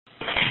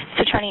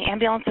Cetronia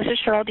Ambulance, this is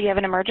Cheryl. Do you have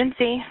an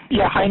emergency?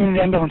 Yeah, I need an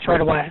ambulance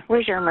right away.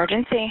 Where's your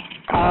emergency?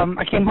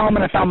 I came home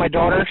and I found my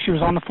daughter. She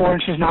was on the floor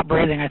and she's not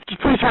breathing.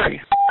 Please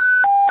hurry.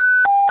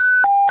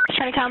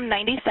 Trying to come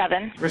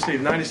 97.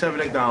 Receive 97,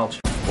 acknowledge.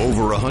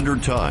 Over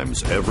 100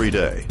 times every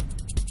day.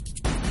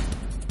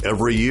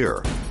 Every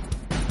year.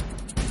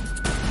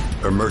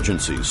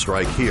 Emergencies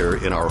strike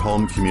here in our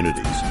home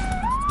communities.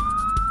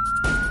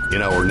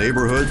 In our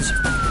neighborhoods,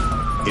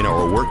 in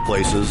our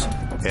workplaces,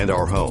 and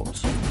our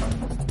homes.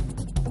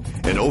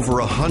 And over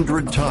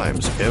 100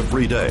 times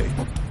every day,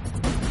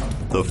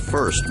 the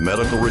first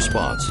medical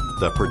response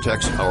that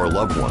protects our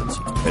loved ones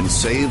and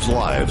saves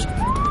lives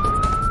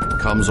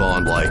comes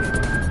on like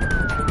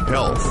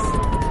Health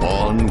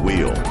on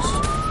Wheels.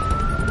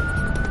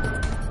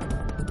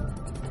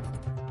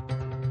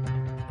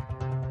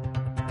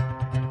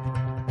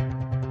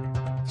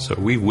 So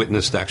we've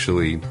witnessed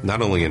actually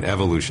not only an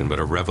evolution, but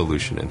a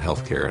revolution in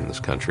healthcare in this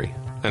country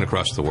and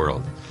across the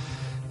world.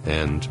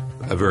 And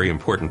a very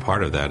important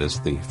part of that is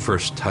the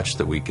first touch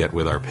that we get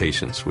with our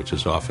patients, which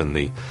is often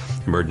the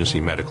emergency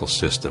medical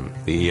system,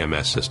 the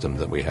EMS system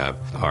that we have.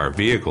 Our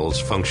vehicles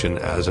function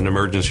as an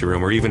emergency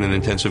room or even an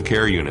intensive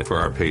care unit for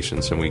our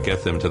patients, and we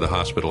get them to the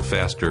hospital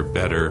faster,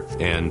 better,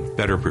 and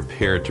better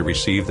prepared to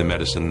receive the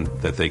medicine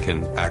that they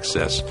can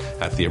access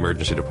at the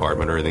emergency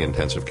department or the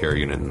intensive care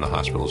unit in the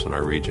hospitals in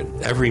our region.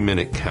 Every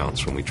minute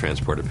counts when we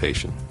transport a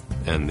patient.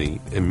 And the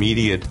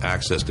immediate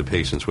access to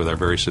patients with our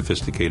very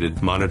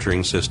sophisticated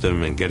monitoring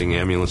system and getting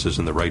ambulances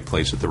in the right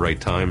place at the right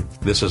time,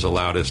 this has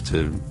allowed us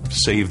to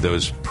save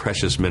those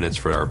precious minutes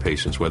for our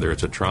patients, whether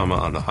it's a trauma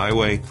on the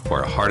highway or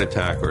a heart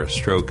attack or a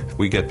stroke.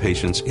 We get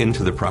patients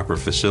into the proper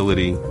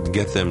facility,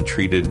 get them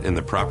treated in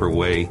the proper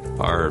way.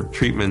 Our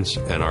treatments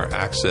and our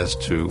access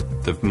to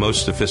the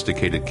most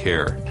sophisticated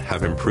care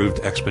have improved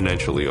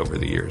exponentially over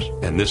the years.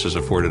 And this has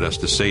afforded us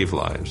to save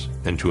lives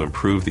and to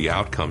improve the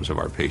outcomes of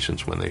our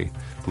patients when they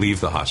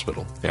leave the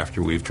hospital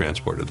after we've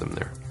transported them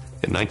there.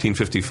 In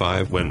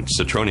 1955, when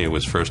Cetronia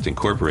was first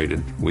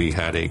incorporated, we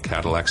had a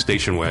Cadillac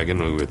station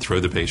wagon. We would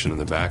throw the patient in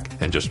the back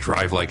and just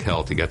drive like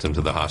hell to get them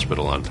to the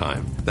hospital on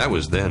time. That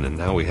was then, and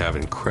now we have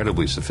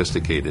incredibly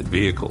sophisticated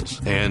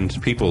vehicles and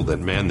people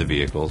that man the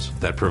vehicles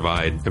that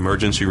provide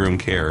emergency room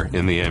care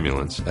in the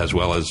ambulance, as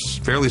well as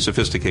fairly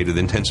sophisticated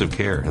intensive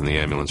care in the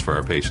ambulance for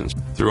our patients.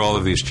 Through all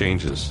of these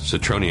changes,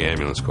 Cetronia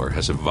Ambulance Corps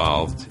has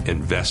evolved,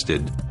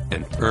 invested,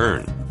 and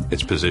earned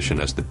its position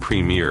as the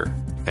premier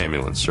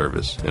ambulance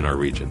service in our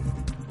region.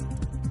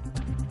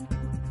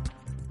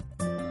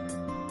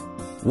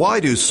 Why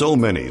do so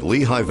many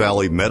Lehigh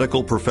Valley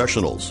medical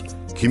professionals,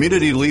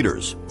 community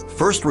leaders,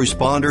 first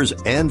responders,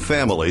 and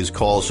families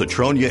call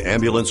Cetronia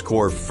Ambulance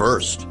Corps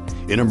first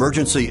in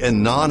emergency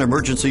and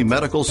non-emergency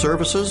medical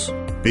services?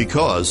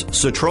 Because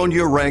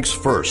Cetronia ranks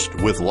first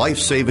with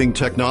life-saving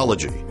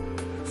technology,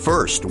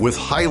 first with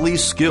highly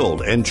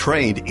skilled and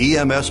trained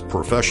EMS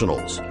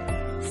professionals,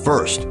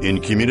 first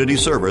in community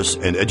service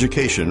and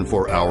education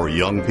for our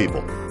young people.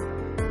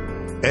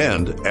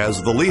 And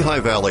as the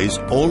Lehigh Valley's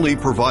only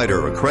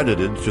provider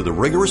accredited to the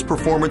rigorous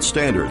performance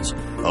standards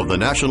of the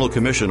National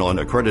Commission on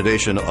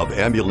Accreditation of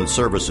Ambulance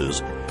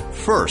Services,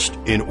 first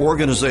in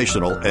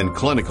organizational and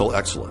clinical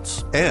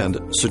excellence. And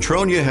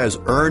Cetronia has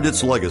earned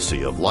its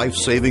legacy of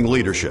life-saving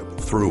leadership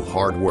through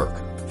hard work,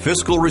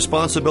 fiscal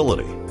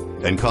responsibility,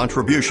 and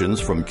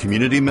contributions from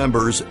community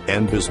members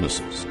and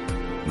businesses,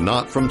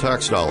 not from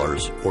tax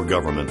dollars or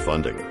government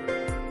funding.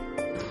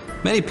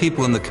 Many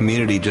people in the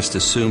community just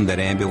assume that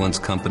ambulance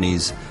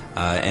companies,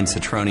 and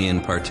Cetronia in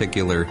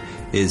particular,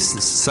 is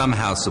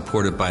somehow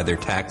supported by their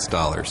tax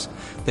dollars.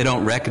 They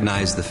don't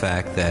recognize the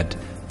fact that,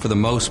 for the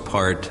most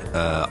part,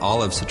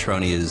 all of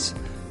Cetronia's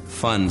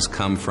funds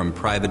come from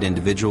private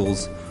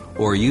individuals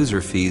or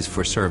user fees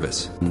for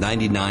service.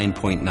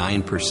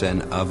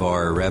 99.9% of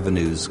our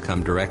revenues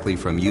come directly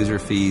from user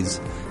fees,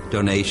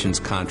 donations,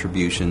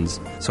 contributions.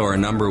 So our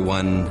number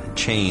one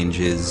change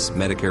is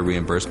Medicare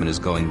reimbursement is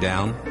going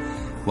down,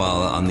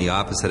 while on the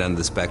opposite end of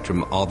the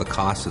spectrum, all the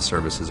costs of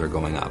services are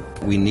going up.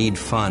 We need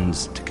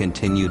funds to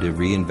continue to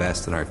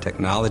reinvest in our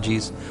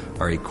technologies,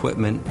 our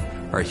equipment,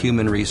 our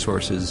human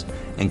resources,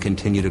 and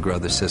continue to grow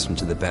the system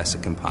to the best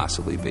it can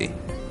possibly be.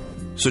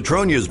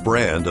 Cetronia's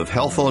brand of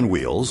Health on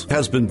Wheels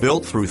has been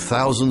built through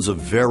thousands of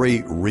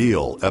very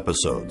real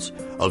episodes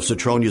of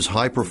Cetronia's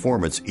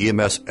high-performance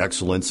EMS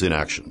excellence in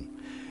action,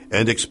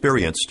 and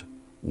experienced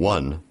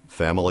one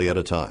family at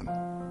a time.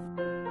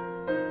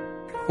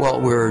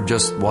 Well, we were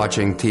just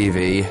watching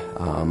TV.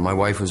 My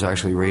wife was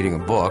actually reading a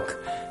book,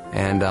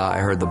 and I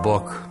heard the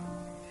book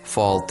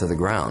fall to the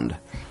ground.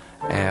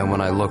 And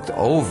when I looked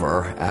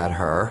over at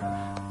her,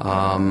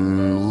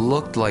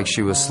 looked like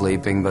she was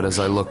sleeping, but as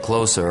I looked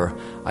closer,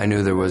 I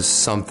knew there was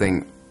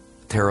something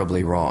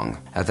terribly wrong.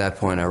 At that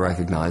point, I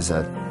recognized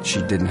that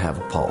she didn't have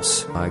a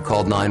pulse. I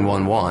called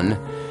 911,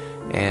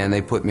 and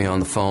they put me on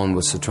the phone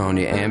with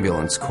Cetronia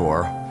Ambulance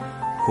Corps,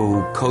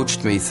 who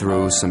coached me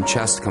through some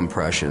chest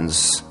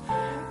compressions.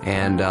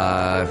 And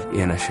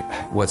in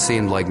what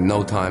seemed like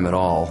no time at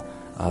all,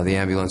 the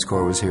ambulance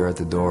corps was here at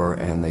the door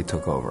and they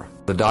took over.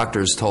 The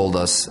doctors told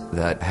us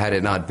that had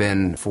it not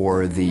been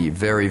for the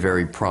very,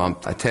 very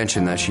prompt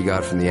attention that she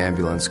got from the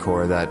ambulance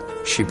corps, that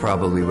she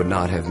probably would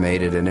not have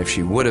made it, and if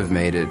she would have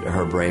made it,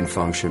 her brain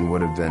function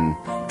would have been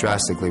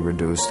drastically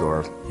reduced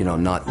or,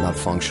 not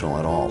functional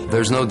at all.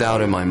 There's no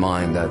doubt in my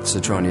mind that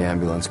Cetronia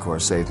Ambulance Corps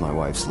saved my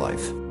wife's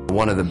life.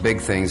 One of the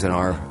big things in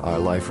our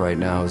life right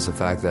now is the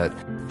fact that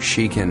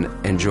she can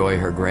enjoy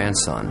her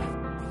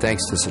grandson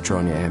thanks to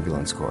Cetronia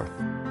Ambulance Corps.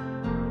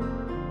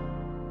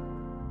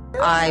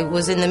 I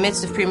was in the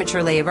midst of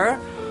premature labor.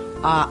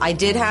 I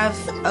did have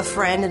a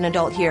friend, an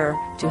adult here,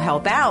 to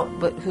help out,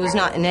 but who's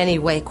not in any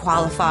way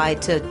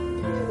qualified to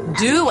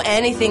do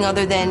anything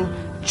other than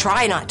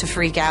try not to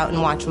freak out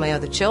and watch my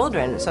other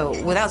children. So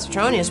without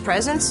Cetronia's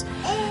presence,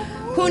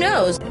 who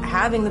knows?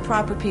 Having the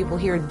proper people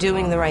here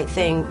doing the right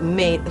thing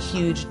made a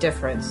huge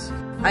difference.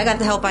 I got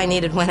the help I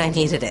needed when I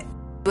needed it.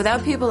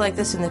 Without people like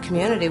this in the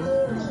community,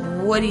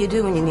 what do you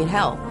do when you need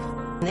help?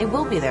 They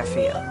will be there for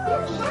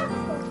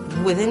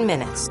you within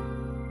minutes.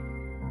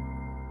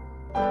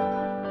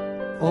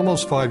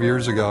 Almost 5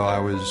 years ago, I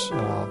was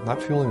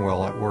not feeling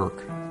well at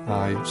work.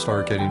 I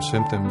started getting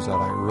symptoms that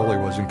I really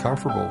wasn't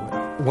comfortable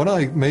with. When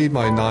I made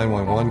my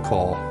 911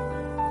 call,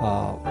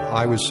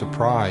 I was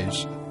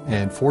surprised,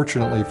 and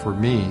fortunately for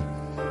me,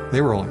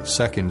 they were only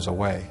seconds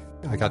away.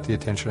 I got the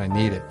attention I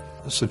needed.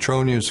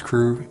 Cetronia's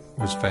crew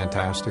was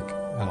fantastic.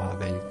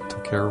 They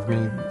took care of me,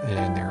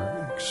 and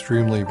they're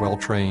extremely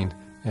well-trained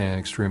and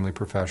extremely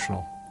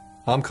professional.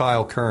 I'm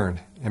Kyle Kern,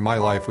 and my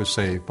life was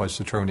saved by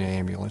Cetronia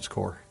Ambulance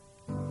Corps.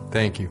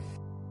 Thank you.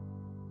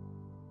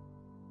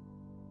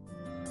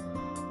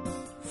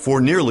 For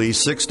nearly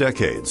 6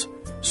 decades,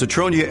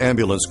 Cetronia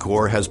Ambulance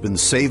Corps has been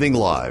saving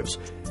lives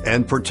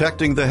and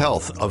protecting the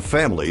health of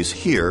families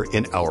here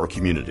in our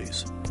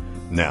communities.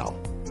 Now,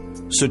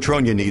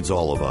 Cetronia needs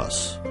all of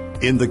us.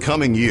 In the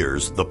coming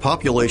years, the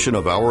population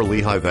of our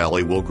Lehigh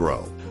Valley will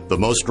grow. The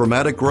most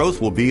dramatic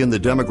growth will be in the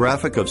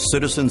demographic of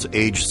citizens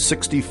aged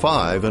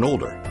 65 and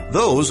older,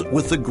 those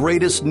with the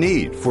greatest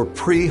need for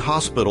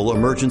pre-hospital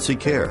emergency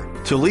care.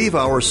 To leave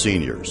our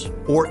seniors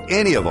or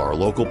any of our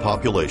local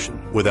population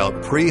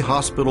without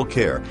pre-hospital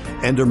care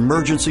and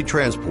emergency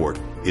transport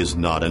is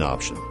not an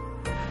option.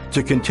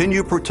 To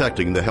continue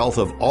protecting the health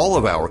of all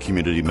of our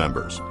community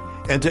members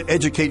and to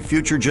educate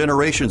future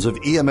generations of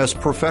EMS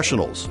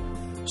professionals,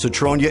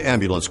 Cetronia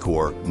Ambulance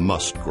Corps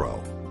must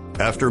grow.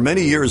 After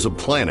many years of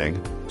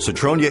planning,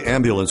 Cetronia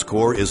Ambulance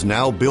Corps is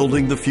now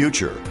building the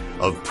future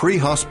of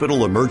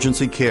pre-hospital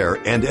emergency care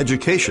and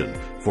education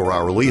for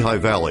our Lehigh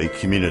Valley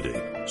community.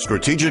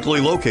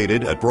 Strategically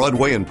located at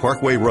Broadway and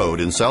Parkway Road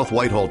in South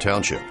Whitehall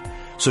Township,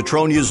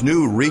 Cetronia's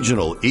new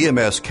regional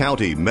EMS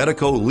County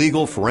Medico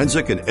Legal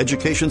Forensic and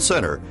Education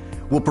Center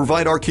will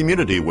provide our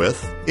community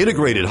with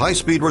integrated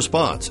high-speed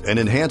response and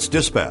enhanced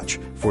dispatch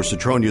for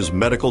Cetronia's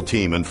medical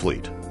team and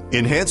fleet.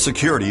 Enhanced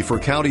security for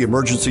county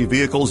emergency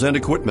vehicles and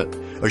equipment,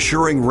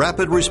 assuring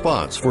rapid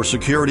response for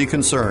security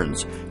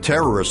concerns,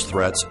 terrorist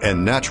threats,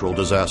 and natural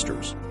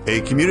disasters.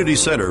 A community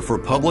center for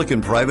public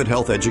and private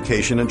health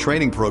education and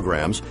training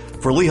programs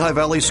for Lehigh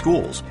Valley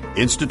schools,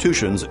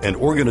 institutions, and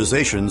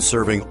organizations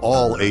serving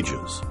all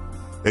ages.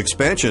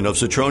 Expansion of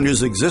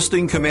Cetronia's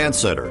existing command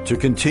center to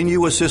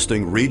continue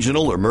assisting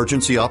regional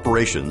emergency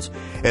operations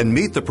and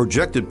meet the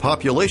projected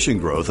population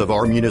growth of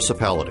our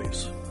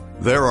municipalities.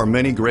 There are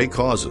many great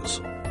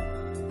causes,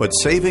 but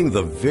saving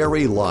the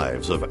very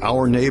lives of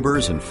our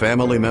neighbors and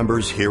family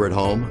members here at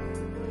home,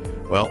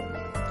 well,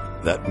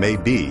 that may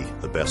be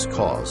the best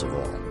cause of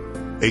all.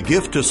 A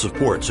gift to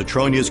support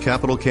Cetronia's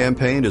capital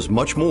campaign is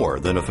much more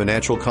than a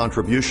financial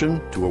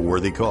contribution to a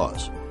worthy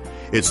cause.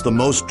 It's the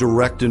most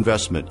direct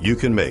investment you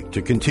can make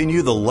to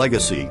continue the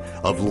legacy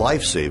of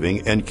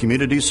life-saving and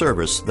community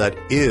service that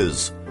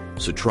is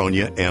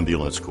Cetronia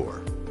Ambulance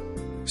Corps.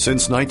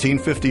 Since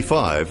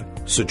 1955,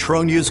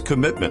 Cetronia's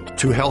commitment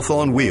to Health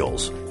on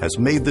Wheels has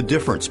made the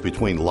difference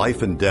between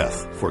life and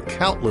death for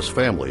countless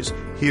families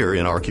here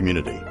in our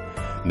community.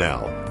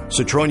 Now,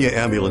 Cetronia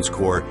Ambulance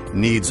Corps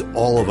needs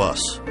all of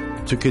us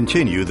to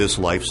continue this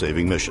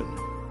life-saving mission.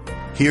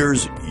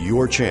 Here's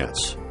your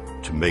chance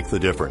to make the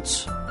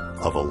difference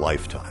of a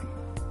lifetime.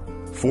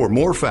 For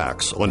more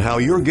facts on how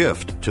your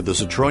gift to the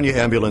Cetronia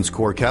Ambulance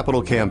Corps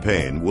capital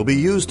campaign will be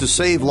used to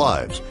save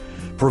lives,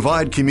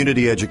 provide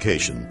community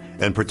education,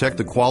 and protect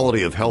the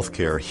quality of health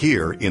care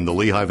here in the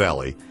Lehigh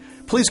Valley,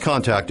 please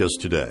contact us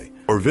today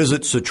or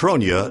visit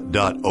cetronia.org.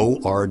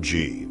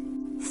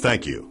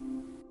 Thank you.